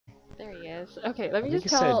goodness. Okay, let me I think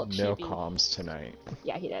just he tell said no Chibi. comms tonight.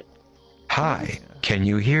 Yeah, he did. Hi, can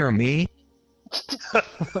you hear me?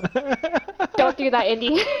 Don't do that,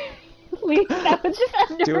 Indy. Please, that would just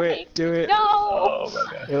end Do right. it, do it. No! Oh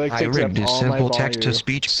my god. It like I takes up rigged a all my simple volume.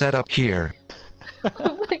 text-to-speech setup here.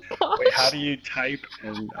 Oh my gosh. Wait, how do you type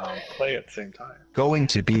and play at the same time? Going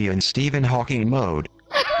to be in Stephen Hawking mode.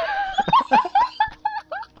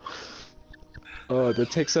 Oh,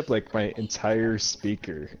 that takes up like my entire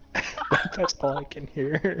speaker. That's all I can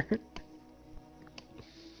hear.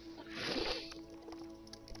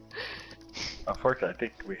 Unfortunately, I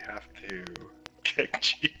think we have to kick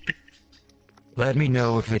Chibi. Let me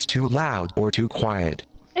know if it's too loud or too quiet.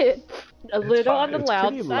 It's a little on the It's loud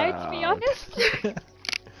pretty side, to be loud. honest.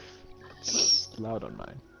 It's loud on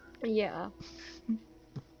mine. Yeah.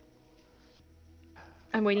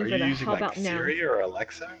 I'm waiting Are for you the using how like about now? Siri or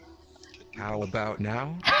Alexa? How about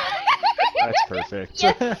now? That's perfect.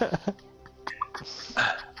 Yes.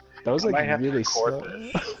 That was I might like have to really record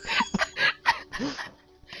slow. this.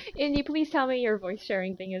 Indy, please tell me your voice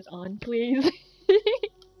sharing thing is on, please.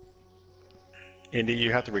 Indy,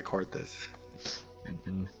 you have to record this.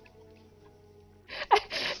 Mhm.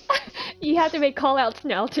 You have to make call-outs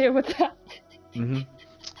now too with that. Mhm.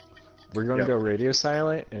 We're gonna Yep. go radio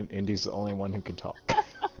silent, and Indy's the only one who can talk.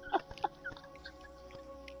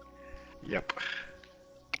 Yep.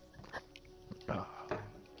 Oh.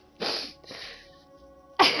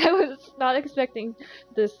 I was not expecting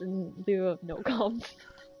this in lieu of no comms.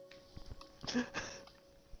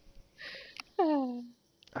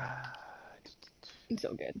 It's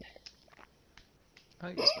so good. I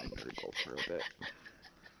use my Nurgle for a bit.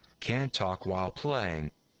 Can't talk while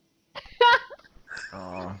playing.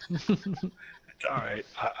 Aw. It's alright.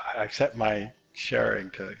 I've set my sharing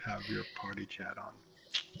to have your party chat on.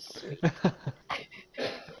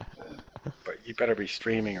 But you better be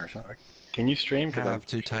streaming or something. Can you stream? Cause Have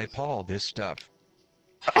to type all this stuff.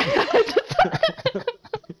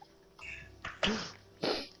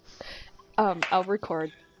 I'll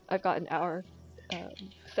record. I've got an hour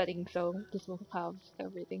setting, so this will have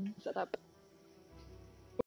everything set up.